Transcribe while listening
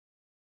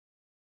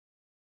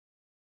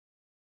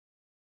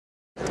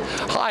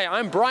Hi,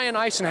 I'm Brian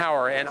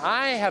Eisenhower, and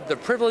I have the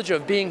privilege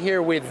of being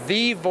here with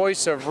the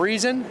voice of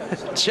reason,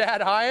 Chad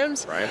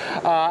Hyams. Right.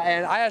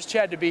 And I asked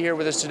Chad to be here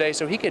with us today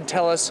so he could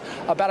tell us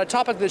about a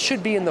topic that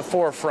should be in the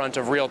forefront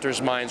of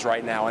realtors' minds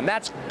right now, and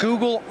that's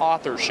Google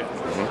authorship.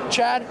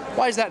 Chad,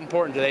 why is that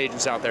important to the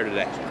agents out there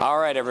today? All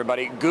right,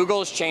 everybody.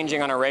 Google is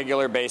changing on a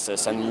regular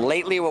basis, and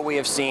lately what we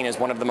have seen is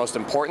one of the most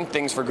important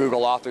things for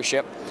Google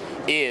authorship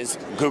is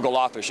Google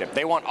authorship.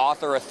 They want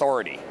author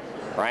authority.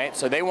 Right?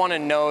 So they want to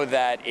know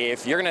that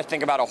if you're going to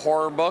think about a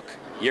horror book,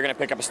 you're going to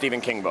pick up a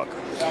Stephen King book.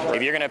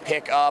 If you're going to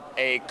pick up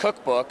a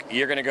cookbook,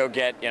 you're going to go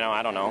get,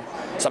 I don't know,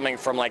 something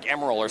from like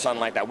Emerald or something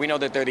like that. We know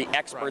that they're the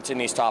experts in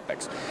these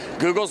topics.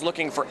 Google's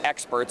looking for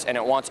experts, and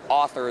it wants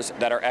authors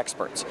that are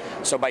experts.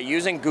 So by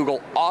using Google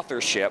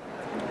authorship,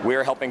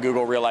 we're helping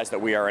Google realize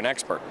that we are an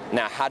expert.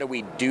 Now, how do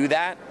we do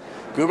that?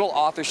 Google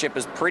authorship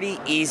is pretty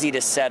easy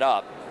to set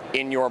up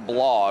in your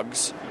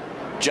blogs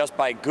just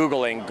by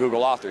Googling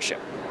Google authorship.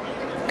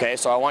 Okay,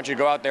 so I want you to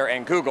go out there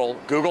and Google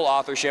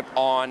authorship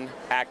on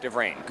Active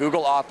Rain,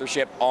 Google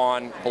authorship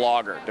on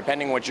Blogger,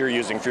 depending what you're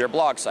using for your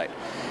blog site.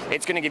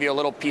 It's going to give you a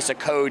little piece of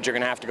code you're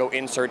going to have to go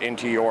insert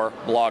into your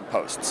blog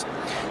posts.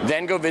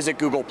 Then go visit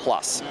Google+.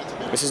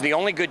 This is the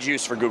only good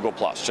use for Google+,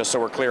 just so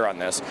we're clear on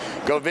this.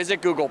 Go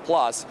visit Google+,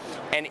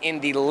 and in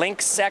the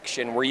link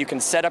section where you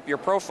can set up your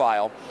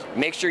profile,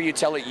 make sure you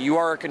tell it you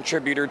are a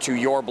contributor to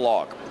your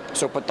blog.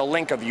 So put the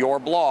link of your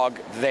blog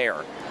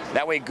there.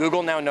 That way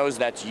Google now knows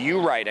that's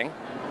you writing,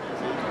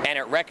 and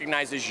it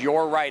recognizes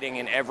your writing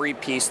in every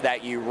piece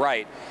that you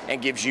write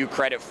and gives you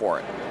credit for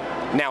it.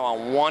 Now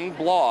on one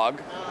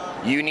blog,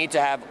 you need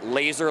to have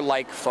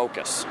laser-like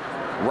focus.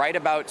 Write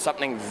about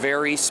something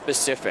very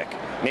specific.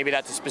 Maybe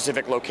that's a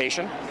specific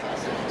location.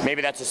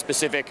 Maybe that's a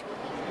specific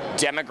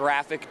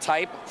demographic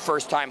type,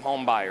 first-time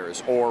home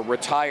buyers or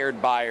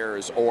retired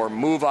buyers or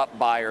move-up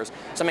buyers,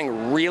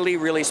 something really,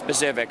 really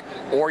specific,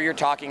 or you're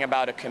talking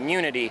about a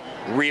community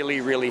really,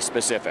 really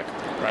specific.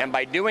 Right. And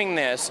by doing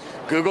this,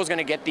 Google's going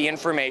to get the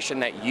information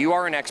that you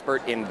are an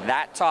expert in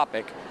that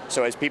topic,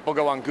 so as people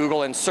go on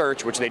Google and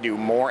search, which they do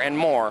more and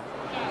more,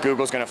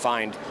 Google's going to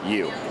find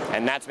you.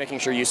 And that's making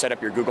sure you set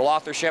up your Google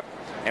authorship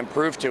and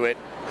prove to it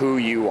who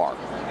you are.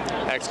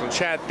 Excellent.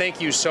 Chad, thank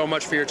you so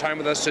much for your time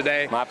with us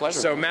today. My pleasure.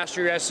 So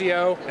master your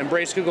SEO,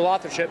 embrace Google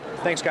authorship.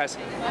 Thanks, guys.